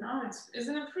 No,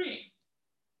 isn't it free?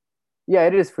 Yeah,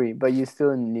 it is free, but you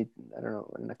still need, I don't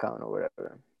know, an account or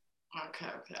whatever.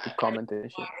 Okay. To comment and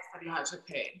shit. I thought you had to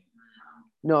pay.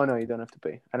 No, you don't have to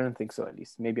pay. I don't think so, at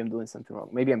least. Maybe I'm doing something wrong.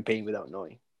 Maybe I'm paying without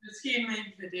knowing. Does he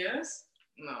make videos?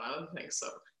 No, I don't think so.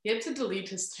 He had to delete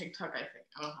his TikTok, I think.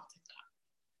 I don't have TikTok.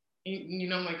 You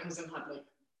know, my cousin had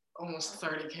almost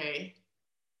 30K.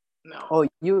 No. Oh,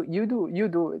 you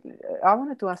do. I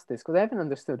wanted to ask this because I haven't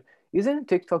understood. Isn't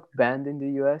TikTok banned in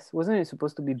the US? Wasn't it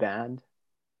supposed to be banned?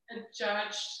 A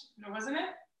judge, wasn't it?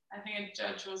 I think a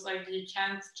judge was you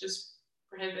can't just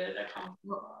prohibit a account.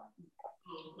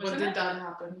 What did that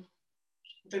happen?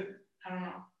 I don't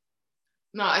know.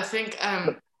 No, I think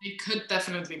they could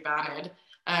definitely ban it.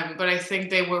 But I think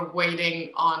they were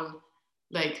waiting on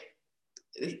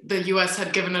the US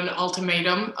had given an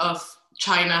ultimatum of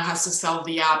China has to sell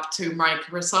the app to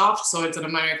Microsoft, so it's an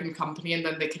American company, and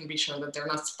then they can be sure that they're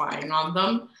not spying on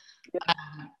them. Yeah.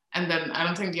 And then I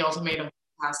don't think the ultimatum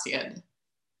passed yet.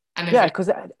 And yeah,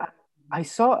 because I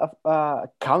saw a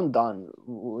countdown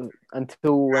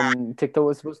until when TikTok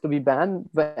was supposed to be banned,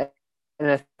 and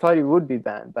I thought it would be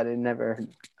banned, but I never heard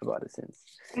about it since.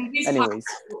 Anyways,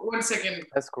 1 second.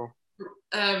 That's cool.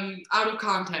 Out of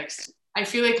context, I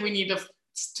feel like we need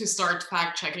to start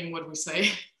fact checking what we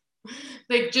say.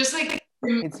 Like, just like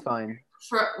it's fine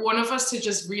for one of us to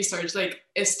just research, like,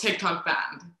 is TikTok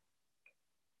banned?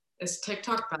 Is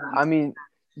TikTok banned? I mean,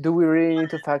 do we really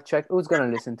need to fact check? Who's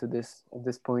gonna listen to this at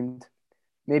this point?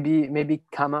 Maybe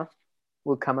Kama.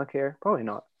 Will Kama care? Probably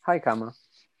not. Hi, Kama.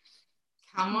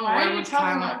 Why would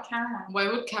Kama? Why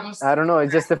would Kama? I don't know.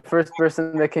 It's just the first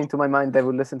person that came to my mind that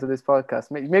would listen to this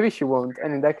podcast. Maybe she won't,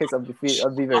 and in that case, I'll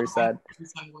be very sad.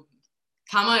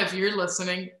 Kama, if you're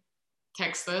listening,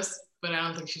 text us. But I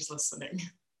don't think she's listening.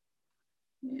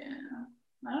 Yeah,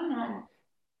 I don't know.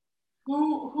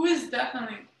 Who is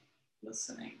definitely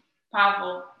listening?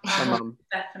 Pavel. My mom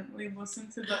definitely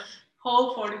listened to the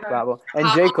whole 45. Pavel. And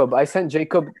Jacob. I sent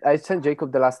Jacob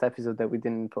the last episode that we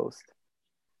didn't post.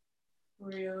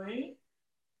 Really?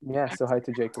 Yeah, so hi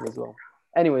to Jacob as well.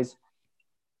 Anyways,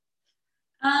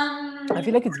 I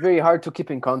feel like it's very hard to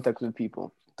keep in contact with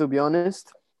people. To be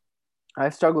honest,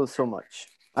 I've struggled so much.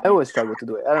 I always struggle to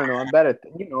do it. I don't know. I'm better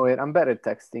I'm better at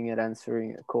texting, at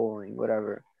answering, at calling,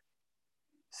 whatever.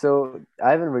 So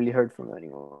I haven't really heard from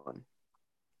anyone.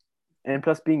 And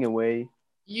plus, being away.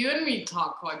 You and me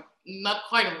talk not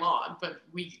quite a lot, but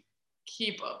we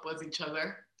keep up with each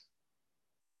other.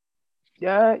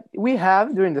 Yeah, we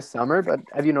have during the summer, but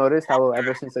have you noticed how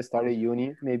ever since I started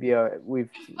uni, maybe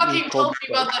we've told me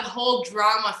about that whole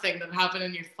drama thing that happened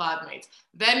in your flatmates.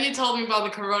 Then you told me about the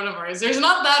coronavirus. There's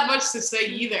not that much to say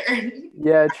either.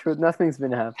 Yeah, true. Nothing's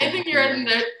been happening. I think you're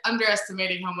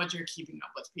underestimating how much you're keeping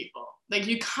up with people. Like,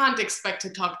 you can't expect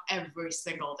to talk every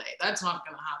single day. That's not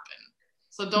going to happen.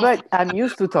 So don't. But I'm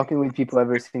used to talking with people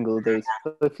every single day,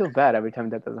 so I feel bad every time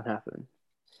that doesn't happen.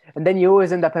 And then you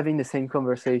always end up having the same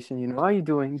conversation, you know, how are you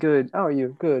doing? Good. How are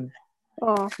you? Good.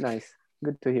 Oh, nice.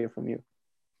 Good to hear from you.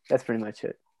 That's pretty much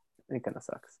it. It kind of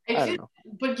sucks. I don't know.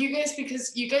 But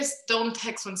because you guys don't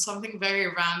text when something very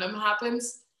random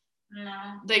happens. No.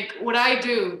 Like, what I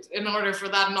do in order for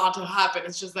that not to happen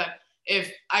is just that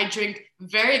if I drink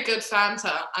very good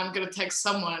Fanta, I'm going to text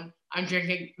someone, I'm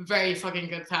drinking very fucking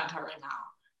good Fanta right now.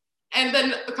 And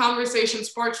then a conversation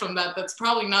sparks from that. That's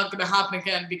probably not going to happen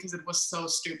again because it was so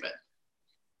stupid.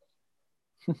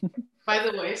 By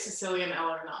the way, Cecilia and Elle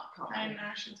are not coming. I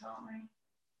know, she told me.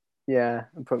 Yeah,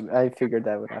 I figured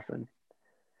that would happen.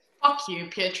 Fuck you,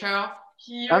 Pietro.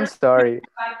 I'm sorry.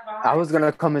 I was going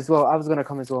to come as well.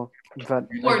 But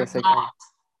you're not.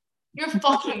 You're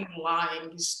fucking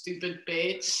lying, you stupid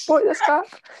bitch. Boy, that's not.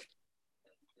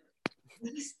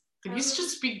 Did you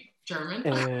just speak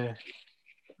German?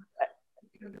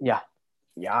 Yeah.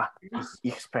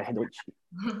 Ich spreche Deutsch.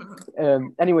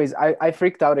 Anyways, I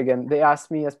freaked out again. They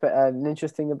asked me an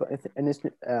interesting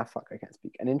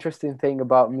thing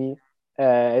about me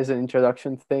as an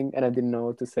introduction thing, and I didn't know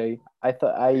what to say. I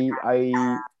thought I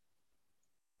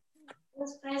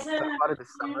thought it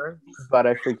this summer, but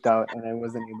I freaked out and I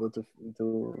wasn't able to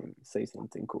say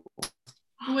something cool.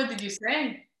 What did you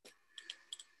say?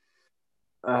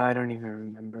 I don't even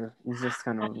remember. It's just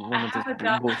kind of one of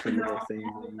those bullshit little things.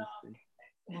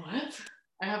 What?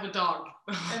 I have a dog.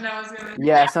 And I was gonna.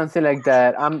 Yeah, something like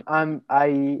that. I'm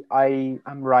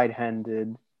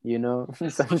right-handed. You know,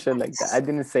 some shit like that. I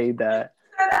didn't say that.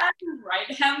 I'm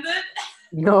right-handed.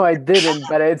 No, I didn't.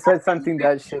 But I said something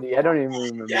that shitty. I don't even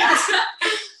remember. Yes.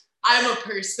 I'm a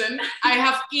person. I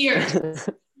have ears.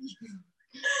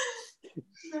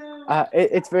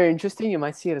 It's very interesting. You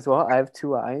might see it as well. I have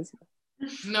 2 eyes.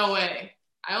 No way.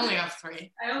 I only have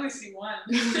 3. I only see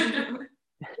 1.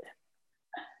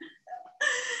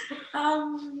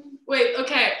 Wait,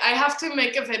 okay. I have to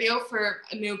make a video for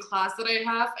a new class that I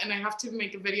have, and I have to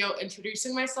make a video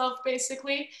introducing myself,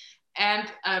 basically, and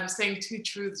saying 2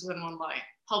 truths and 1 lie.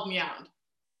 Help me out.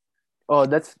 Oh,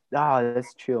 that's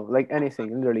chill. Like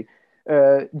anything, literally.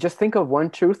 Just think of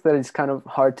 1 truth that is kind of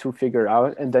hard to figure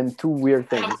out, and then 2 weird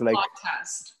things like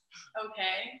podcast.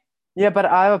 Okay. Yeah, but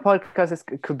I have a podcast.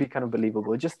 It could be kind of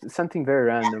believable. Just something very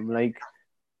random, like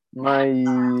my.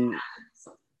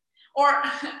 Or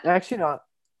actually, not.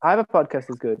 I have a podcast.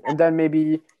 Is good, and then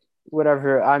maybe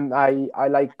whatever. I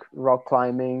like rock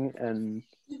climbing and.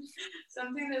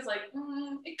 Something that's like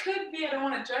it could be. I don't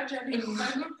want to judge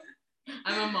anyone.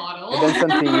 I'm a model. And then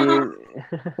something.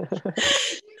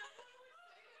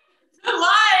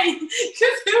 Lie.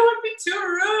 Because it would be too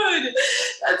rude.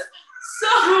 That's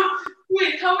so.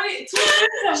 Wait, how many? 2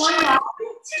 minutes and 1 hour?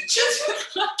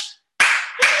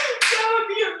 That would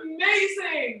be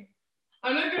amazing.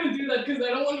 I'm not gonna do that because I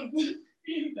don't want to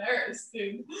be embarrassed,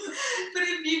 dude. But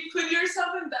if you put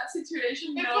yourself in that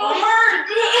situation, it will hurt.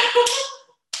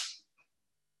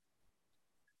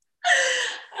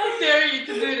 I dare you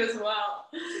to do it as well.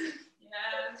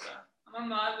 Yes, I'm a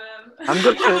mother. I'm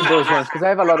good for those ones because I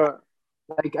have a lot of,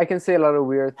 like, I can say a lot of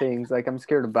weird things. Like, I'm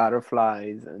scared of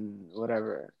butterflies and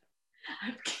whatever.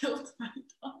 I've killed my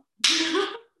dog.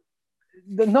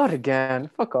 Not again.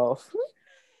 Fuck off.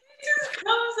 It just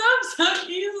comes up so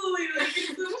easily. Like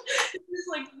it's just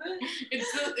like this.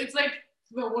 It's like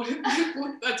the one.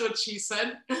 That's what she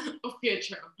said of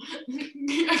Pietro.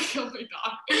 I killed my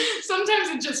dog. Sometimes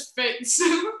it just fits.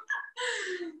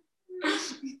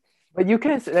 But you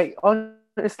can, like,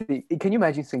 honestly, can you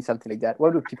imagine saying something like that?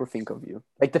 What would people think of you?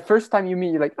 Like, the first time you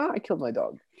meet, you're like, I killed my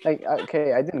dog. Like,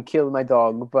 okay, I didn't kill my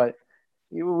dog, but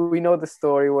we know the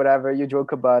story, whatever. You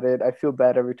joke about it. I feel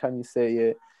bad every time you say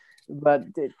it. But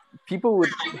people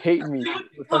would hate me.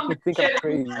 Would fucking think I'm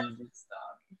crazy.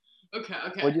 Okay.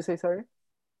 What'd you say, sorry?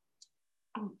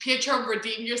 Pietro,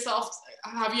 redeem yourself.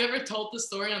 Have you ever told the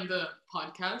story on the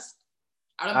podcast?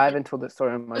 I haven't told the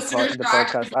story on the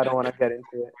podcast. I don't want to get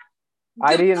into it.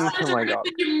 I didn't kill my dog.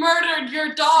 You murdered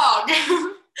your dog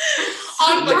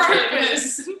on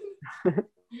purpose.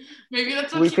 Maybe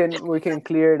that's what we can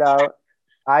clear it out.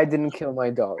 I didn't kill my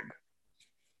dog.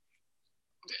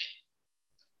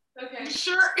 Okay.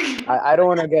 Sure. I don't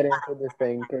want to get into this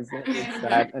thing because it's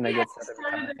sad and I get sad every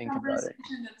time I think about it.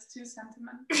 That's too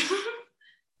sentimental.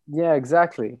 Yeah,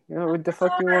 exactly. You know, what the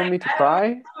fuck you want me to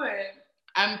cry?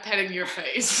 I'm petting your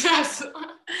face.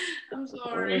 I'm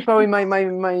sorry. Probably my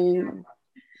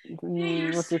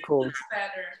what's it called?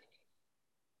 Better.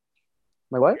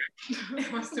 My what?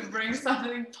 It was to bring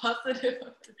something positive.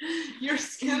 Your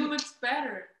skin looks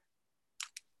better.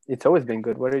 It's always been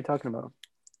good. What are you talking about?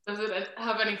 Does it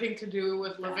have anything to do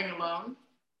with living alone?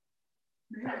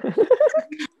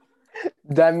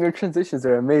 Damn, your transitions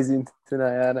are amazing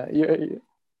tonight, Anna.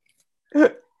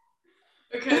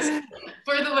 Because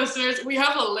for the listeners, we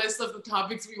have a list of the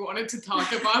topics we wanted to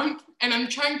talk about, and I'm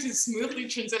trying to smoothly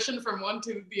transition from one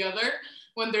to the other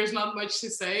when there's not much to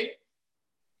say.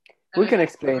 We can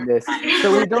explain this.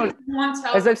 So we don't,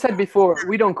 as I've said before,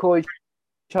 we don't call each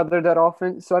other that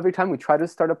often. So every time we try to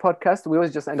start a podcast, we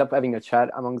always just end up having a chat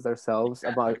amongst ourselves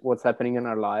about what's happening in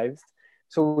our lives.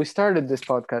 So we started this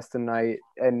podcast tonight,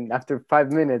 and after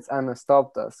 5 minutes, Anna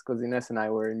stopped us because Ines and I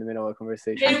were in the middle of a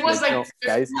conversation. It was like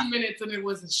 15 minutes, and it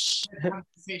was a shit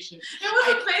conversation. It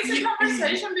was a basic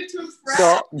conversation between friends.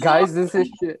 So, guys, this is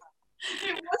shit.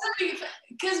 It wasn't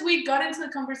because we got into the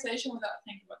conversation without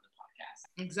thinking about the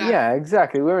podcast. Exactly. Yeah,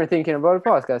 exactly. We weren't thinking about a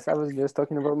podcast. I was just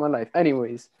talking about my life.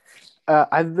 Anyways,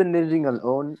 I've been living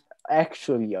alone,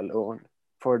 actually alone,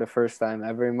 for the first time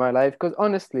ever in my life. Because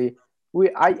honestly,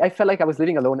 I felt like I was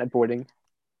living alone at boarding.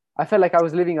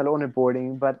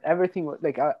 But everything was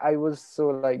like I was so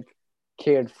like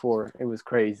cared for. It was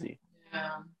crazy.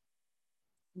 Yeah.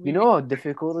 You know how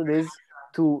difficult it is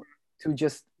to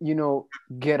just,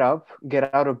 get out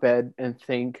of bed and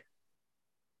think,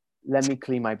 let me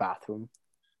clean my bathroom.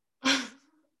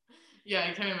 Yeah,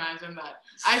 I can imagine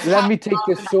that. Let me take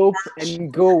the soap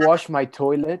and go wash my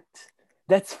toilet.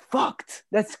 That's fucked.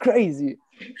 That's crazy.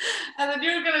 And then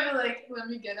you're gonna be like, let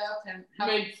me get up and have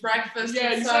breakfast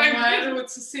with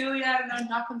Cecilia and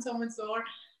knock on someone's door.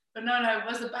 But no, it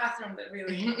was the bathroom that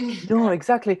really. No,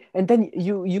 exactly. And then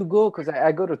you go, because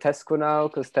I go to Tesco now,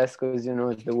 because Tesco is,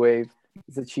 is the wave.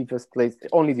 It's the cheapest place, the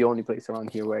only place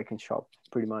around here where I can shop,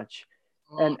 pretty much.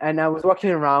 Oh. And I was walking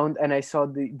around and I saw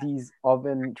these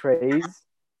oven trays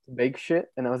to bake shit,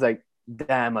 and I was like,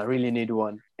 damn, I really need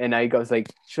one. And I was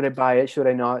like, should I buy it? Should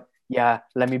I not? Yeah,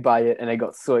 let me buy it. And I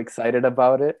got so excited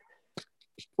about it.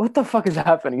 What the fuck is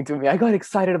happening to me? I got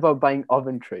excited about buying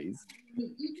oven trays.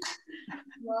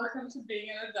 Welcome to being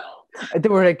an adult.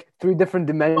 There were like 3 different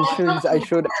dimensions. I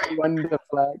showed everyone the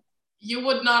flag. You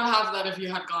would not have that if you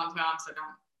had gone to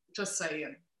Amsterdam. Just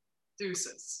saying.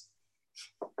 Deuces.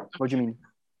 What do you mean?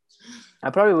 I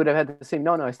probably would have had the same.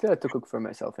 No, I still had to cook for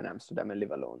myself in Amsterdam and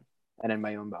live alone. And in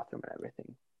my own bathroom and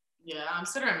everything. Yeah,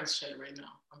 Amsterdam is shit right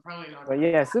now. I'm probably not. But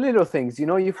yeah, it's the little things.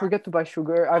 You forget to buy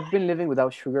sugar. I've been living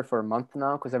without sugar for a month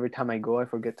now because every time I go, I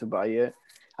forget to buy it.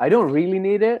 I don't really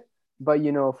need it, but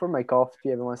for my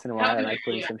coffee every once in a while, I like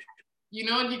putting some sugar. You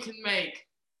know what you can make?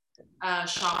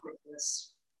 Shop with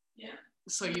this. Yeah.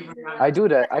 So you remember. I do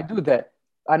that.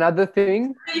 Another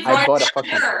thing, I bought a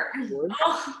fucking whiteboard.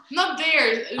 Oh, not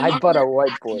there. I bought a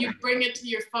whiteboard. You bring it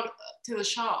to the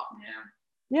shop.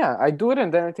 Yeah, I do it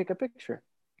and then I take a picture.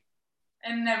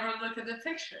 And never look at the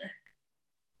picture.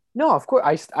 No, of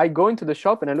course. I go into the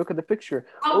shop and I look at the picture.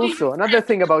 Also, another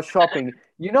thing about shopping,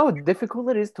 you know how difficult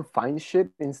it is to find shit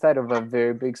inside of a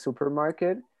very big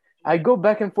supermarket? I go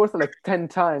back and forth like 10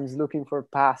 times looking for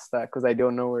pasta because I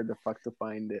don't know where the fuck to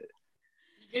find it.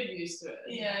 You get used to it.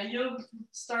 Yeah, you'll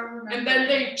start remembering. And then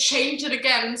they change it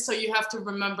again, so you have to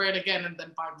remember it again and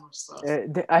then buy more stuff.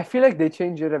 I feel like they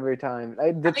change it every time.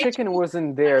 The chicken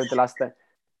wasn't there the last time.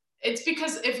 It's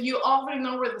because if you already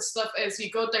know where the stuff is, you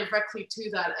go directly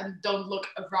to that and don't look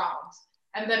around.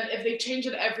 And then if they change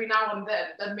it every now and then,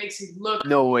 that makes you look.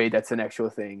 No way, that's an actual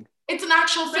thing. It's an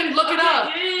actual thing. Look it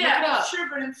up. Yeah, look it up. Sure,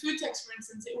 but in Foodtex, for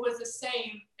instance, it was the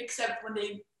same, except when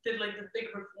they did like the big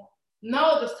reform.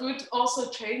 No, the food also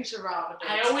changed around a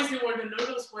bit. I always knew where the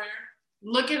noodles were.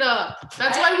 Look it up.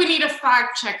 That's why we need a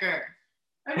fact checker.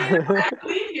 I mean, I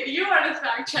believe you. You are the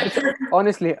fact checker.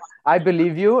 Honestly, I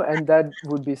believe you, and that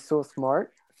would be so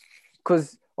smart.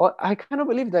 Because I cannot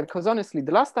believe that. Because honestly,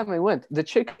 the last time I went, the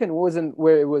chicken wasn't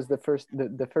where it was the first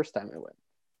time I went.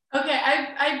 Okay,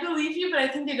 I believe you, but I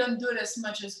think they don't do it as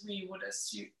much as we would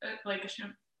assume.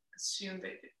 Assume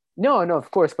they do. No, of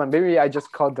course, but maybe I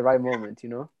just caught the right moment, you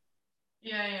know.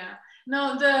 Yeah.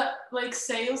 No, the like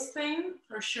sales thing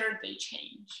for sure they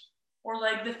change, or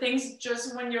like the things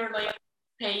just when you're like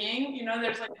paying, you know,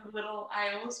 there's like little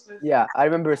aisles with. Yeah, I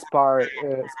remember Spar.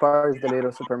 Spar is the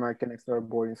little supermarket next to our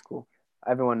boarding school.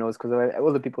 Everyone knows because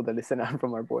all the people that listen are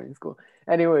from our boarding school.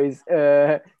 Anyways,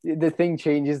 the thing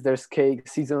changes. There's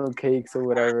cakes, seasonal cakes or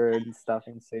whatever and stuff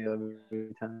in sale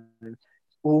every time.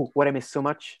 Oh, what I miss so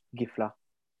much, Gifla.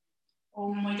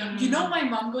 Oh my god! You know my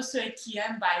mom goes to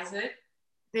IKEA and buys it.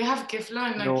 They have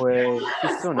Gifla in IKEA. No way.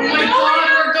 It's so nice. Oh my god,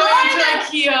 we're going to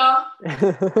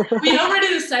IKEA. We already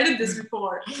decided this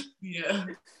before. Yeah.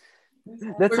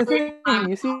 That's the thing.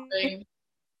 You see,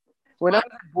 when I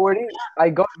was boarding, I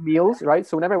got meals, right?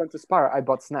 So whenever I went to Spar, I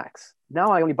bought snacks.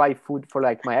 Now I only buy food for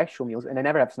like my actual meals, and I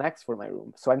never have snacks for my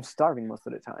room. So I'm starving most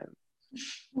of the time.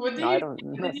 What did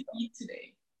you eat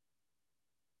today?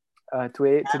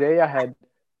 Today I had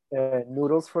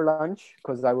noodles for lunch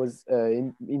because I was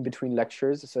in between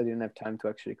lectures, so I didn't have time to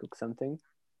actually cook something.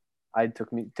 It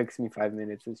takes me 5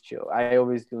 minutes. It's chill. I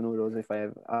always do noodles if I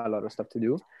have a lot of stuff to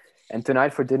do. And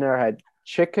tonight for dinner I had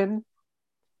chicken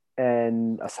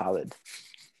and a salad.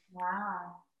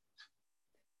 Wow.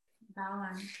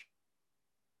 Balance.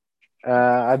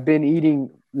 I've been eating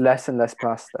less and less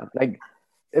pasta. Like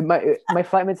my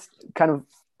flatmates kind of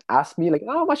ask me like,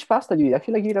 how much pasta do you eat? I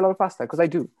feel like you eat a lot of pasta because I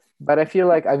do. But I feel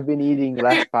like I've been eating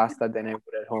less pasta than I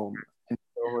would at home. And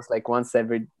almost like once a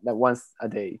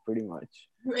day, pretty much.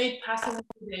 You ate pasta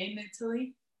a day in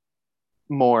Italy?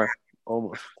 More,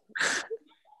 almost.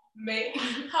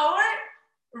 How are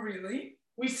really?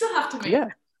 We still have to make it.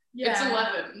 Yeah. It's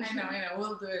 11. I know.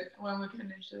 We'll do it when we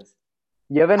finish this.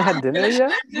 You haven't had dinner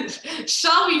yet?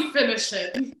 Shall we finish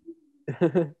it?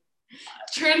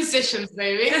 Transitions,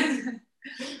 baby.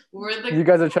 You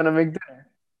guys are trying to make dinner.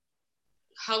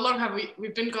 How long have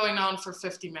we've been going on for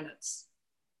 50 minutes?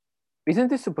 Isn't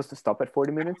this supposed to stop at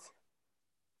 40 minutes?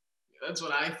 That's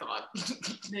what I thought.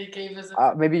 They gave us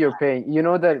maybe you're paying. You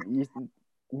know that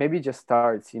maybe it just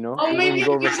starts, you know? Oh, maybe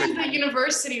this is the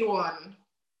university one.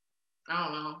 I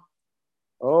don't know.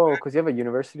 Oh, because you have a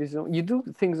university Zoom. You do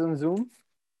things on Zoom?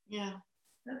 Yeah.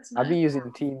 That's nice. I've been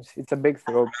using Teams. It's a big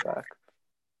throwback.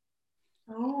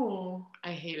 Oh,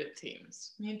 I hated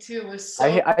Teams. Me too. It was so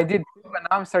I did, but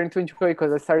now I'm starting to enjoy it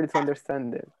because I started to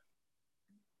understand it.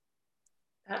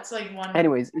 That's like one.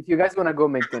 Anyways, if you guys want to go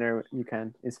make dinner, you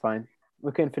can. It's fine.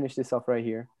 We can finish this off right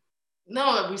here. No,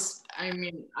 I was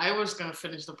going to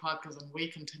finish the podcast and we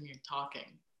continued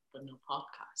talking, but no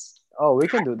podcast. Oh, we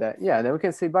can do that. Yeah, then we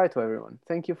can say bye to everyone.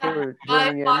 Thank you for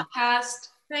joining in. Podcast.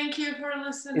 Thank you for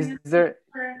listening. Is there?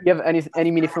 You have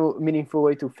any meaningful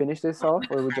way to finish this off,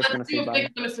 or we're just gonna say bye?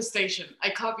 Big manifestation. I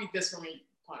copied this from a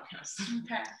podcast.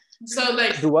 Okay. So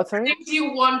like, do what? Sorry? Things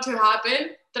you want to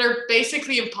happen that are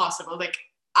basically impossible. Like,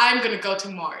 I'm gonna go to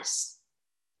Mars.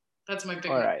 That's my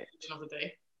big manifestation of the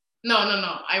day. No.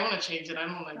 I want to change it. I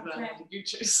don't like that. You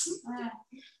choose.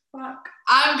 Fuck.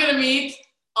 I'm gonna meet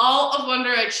all of One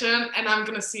Direction, and I'm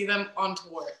gonna see them on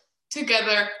tour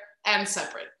together and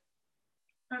separate.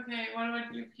 Okay, what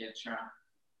about you, Pietro?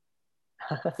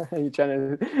 You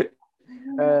trying to?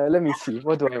 Let me see.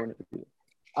 What do I want to do?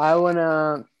 I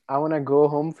wanna go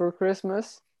home for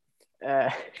Christmas.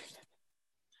 Because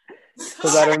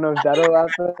I don't know if that'll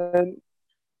happen.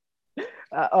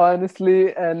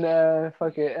 Honestly, and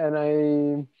fuck it, and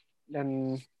I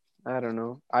don't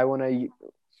know. I wanna eat.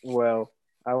 Well,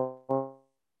 I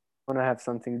wanna have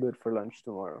something good for lunch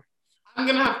tomorrow. I'm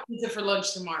gonna have pizza for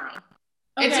lunch tomorrow.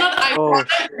 Okay. It's not I want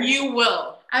it, you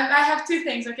will. I have two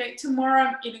things. Okay, tomorrow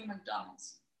I'm eating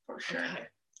McDonald's for sure.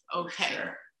 Okay. For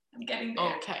sure. I'm getting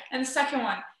there. Okay. And the second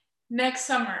one, next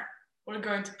summer we're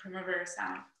going to Primavera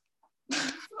Sound.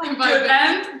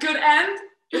 Good end.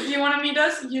 If you want to meet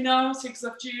us, 6th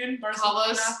of June,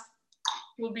 Barcelona.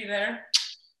 We'll be there.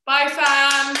 Bye,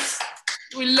 fans.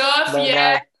 We love you.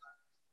 Bye.